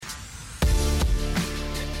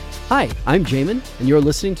Hi, I'm Jamin, and you're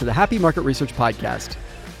listening to the Happy Market Research Podcast.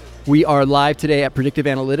 We are live today at Predictive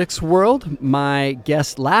Analytics World. My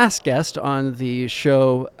last guest on the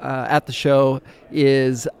show,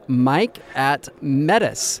 is Mike at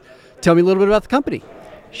Metis. Tell me a little bit about the company.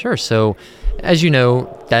 Sure. So, as you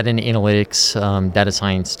know, data and analytics, data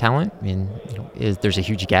science talent, there's a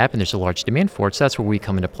huge gap and there's a large demand for it. So that's where we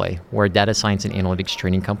come into play. We're a data science and analytics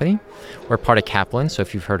training company. We're part of Kaplan. So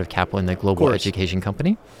if you've heard of Kaplan, the global education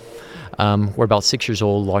company. We're about 6 years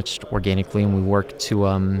old, launched organically, and we work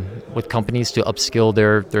with companies to upskill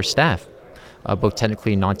their staff, both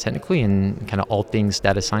technically and non-technically, and kind of all things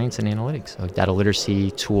data science and analytics. So data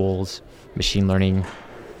literacy, tools, machine learning.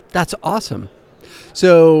 That's awesome.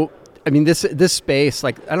 So, this space,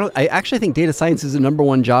 I actually think data science is the number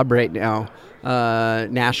one job right now,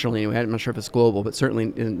 nationally. I'm not sure if it's global, but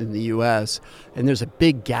certainly in the U.S. And there's a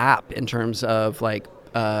big gap in terms of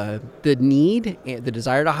the need, the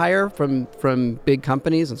desire to hire from big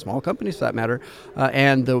companies and small companies for that matter,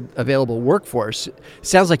 and the available workforce.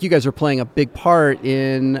 Sounds like you guys are playing a big part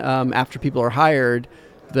in, after people are hired,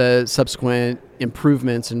 the subsequent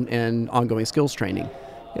improvements and ongoing skills training.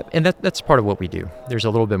 Yep. And that's part of what we do. There's a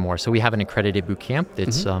little bit more. So we have an accredited boot camp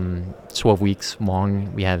that's 12 weeks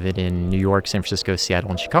long. We have it in New York, San Francisco,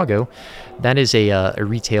 Seattle, and Chicago. That is a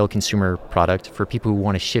retail consumer product for people who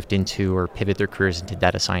want to shift into or pivot their careers into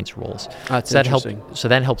data science roles. That's interesting. So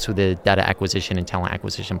that helps with the data acquisition and talent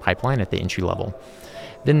acquisition pipeline at the entry level.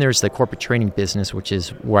 Then there's the corporate training business, which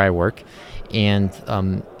is where I work. And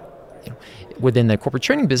within the corporate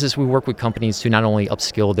training business, we work with companies to not only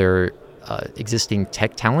upskill their existing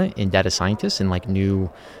tech talent and data scientists in new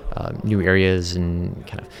areas and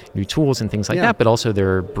kind of new tools and things like that, but also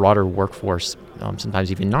their broader workforce, sometimes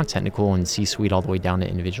even non-technical and C-suite all the way down to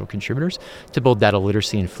individual contributors, to build data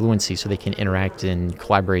literacy and fluency so they can interact and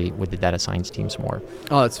collaborate with the data science teams more.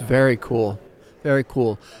 Oh, it's very cool. Very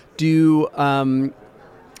cool. Do on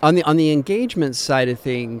the engagement side of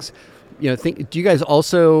things, do you guys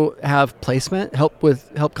also have placement,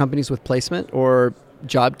 help companies with placement or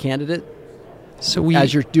job candidate? So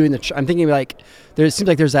as you're doing I'm thinking it seems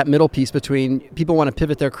like there's that middle piece between people want to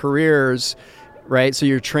pivot their careers, right? So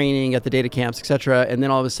you're training at the data camps, et cetera. And then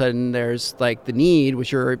all of a sudden there's the need,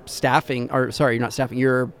 which you're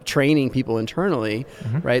you're training people internally,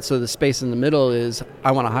 right? So the space in the middle is,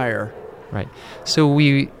 I want to hire. Right. So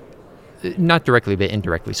we, not directly, but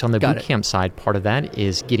indirectly. So on the bootcamp side, part of that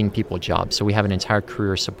is getting people jobs. So we have an entire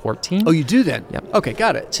career support team. Oh, you do then? Yep. Okay,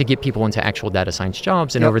 got it. To get people into actual data science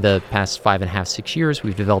jobs. And over the past 5.5, 6 years,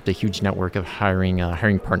 we've developed a huge network of hiring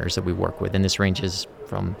partners that we work with. And this ranges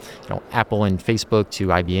from Apple and Facebook to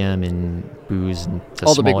IBM and Booz and to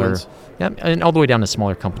all smaller, the big ones. Yeah, and all the way down to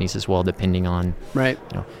smaller companies as well, depending on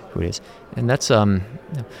who it is. And that's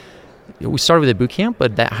we started with a boot camp,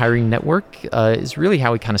 but that hiring network is really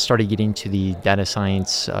how we kind of started getting to the data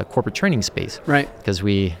science corporate training space. Right. Because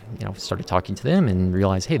we started talking to them and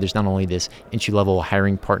realized, hey, there's not only this entry-level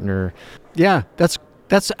hiring partner. Yeah,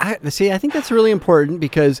 I think that's really important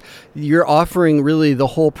because you're offering really the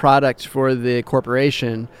whole product for the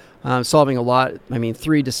corporation, solving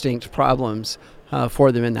 3 distinct problems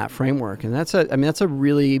for them in that framework. And that's a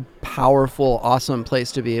really powerful, awesome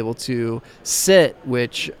place to be able to sit,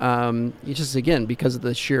 which just, again, because of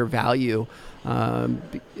the sheer value and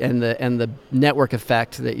the network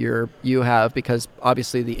effect that you have, because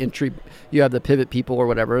obviously you have the pivot people or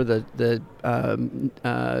whatever, the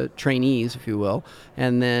trainees, if you will,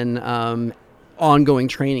 and then ongoing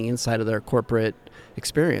training inside of their corporate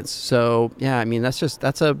experience. So that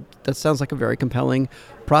sounds like a very compelling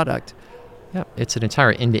product. Yeah, it's an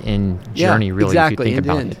entire end-to-end journey, really, exactly, if you think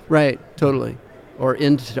about it. Right, totally. Or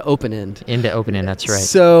end to open end. End to open end, that's right.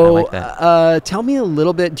 So, I like that. Tell me a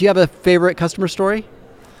little bit. Do you have a favorite customer story?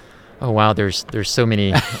 Oh, wow, there's so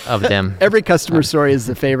many of them. Every customer story is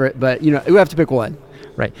the favorite, but you have to pick one.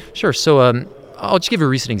 Right, sure. So I'll just give a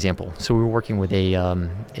recent example. So we were working with a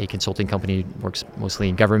consulting company, works mostly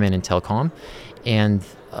in government and telecom, and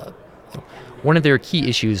one of their key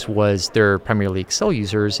issues was they're primarily Excel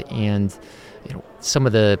users, and some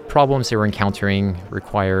of the problems they were encountering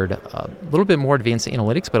required a little bit more advanced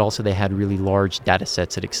analytics, but also they had really large data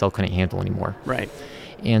sets that Excel couldn't handle anymore. Right.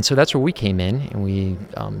 And so that's where we came in, and we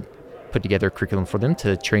put together a curriculum for them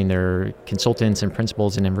to train their consultants and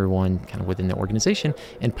principals and everyone kind of within the organization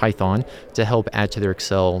in Python to help add to their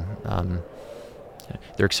Excel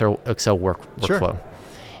workflow. Sure.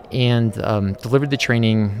 And delivered the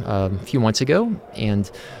training a few months ago,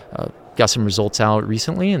 and got some results out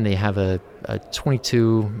recently, and they have a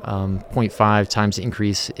 22.5 times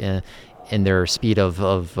increase in their speed of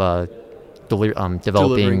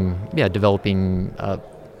developing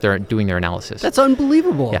they're doing their analysis. That's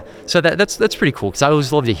unbelievable. Yeah, so that's pretty cool, because I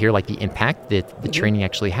always love to hear like the impact that the training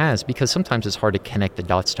actually has, because sometimes it's hard to connect the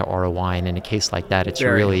dots to ROI, and in a case like that, it's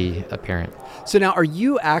really apparent. So now, are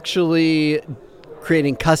you actually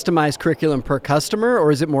creating customized curriculum per customer,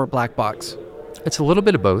 or is it more black box? It's a little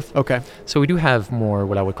bit of both. Okay. So we do have more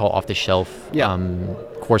what I would call off-the-shelf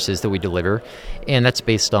courses that we deliver, and that's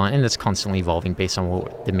based on, and that's constantly evolving based on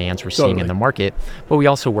what demands we're seeing in the market. But we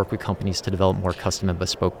also work with companies to develop more custom and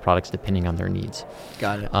bespoke products depending on their needs.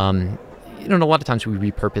 Got it. A lot of times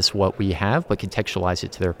we repurpose what we have, but contextualize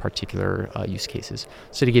it to their particular use cases.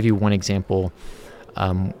 So to give you one example,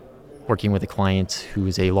 working with a client who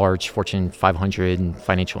is a large Fortune 500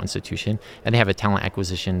 financial institution, and they have a talent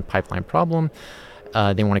acquisition pipeline problem.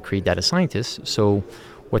 They want to create data scientists. So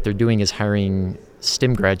what they're doing is hiring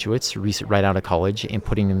STEM graduates right out of college and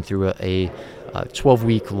putting them through a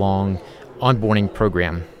 12-week long onboarding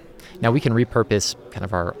program. Now we can repurpose kind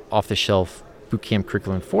of our off-the-shelf bootcamp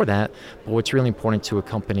curriculum for that, but what's really important to a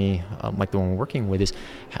company like the one we're working with is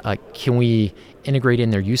can we integrate in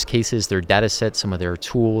their use cases, their data sets, some of their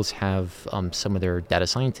tools, have some of their data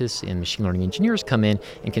scientists and machine learning engineers come in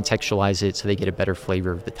and contextualize it so they get a better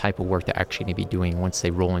flavor of the type of work they're actually going to be doing once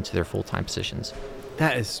they roll into their full-time positions.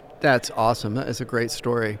 That's awesome. That is a great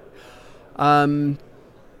story. What do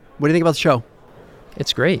you think about the show?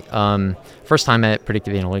 It's great. First time at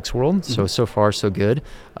Predictive Analytics World, so far so good.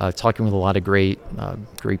 Talking with a lot of great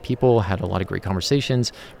people, had a lot of great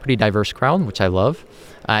conversations. Pretty diverse crowd, which I love.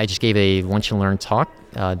 I just gave a lunch and learn talk,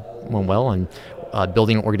 went well, on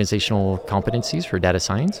building organizational competencies for data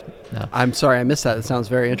science. I'm sorry, I missed that. It sounds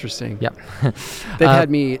very interesting. Yeah, they've had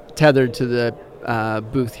me tethered to the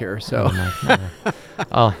booth here, so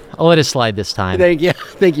I'll let it slide this time. Thank you.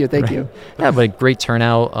 Yeah, but a great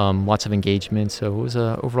turnout, lots of engagement, so it was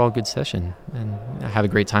a overall good session, and I had a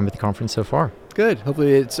great time at the conference so far. Good.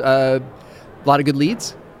 Hopefully it's a lot of good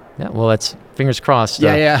leads. Yeah, well, that's fingers crossed.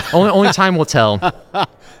 Yeah. Only time will tell.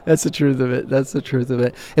 That's the truth of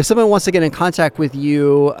it. If someone wants to get in contact with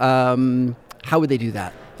you, how would they do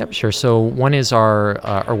that? Yep, sure. So one is our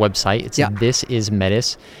website. It's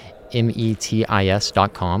thisismetis,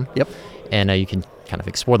 metis.com. Yep. And you can kind of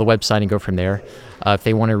explore the website and go from there. If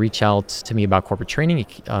they want to reach out to me about corporate training, you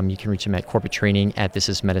can reach them at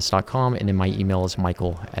corporatetraining@thisismetis.com, and then my email is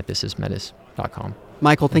michael@thisismetis.com.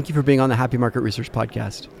 Michael, thank you for being on the Happy Market Research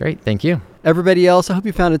Podcast. Great, thank you. Everybody else, I hope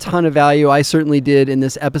you found a ton of value. I certainly did in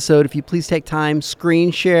this episode. If you please take time, screen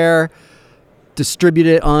share, distribute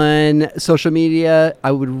it on social media,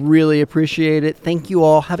 I would really appreciate it. Thank you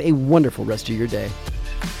all. Have a wonderful rest of your day.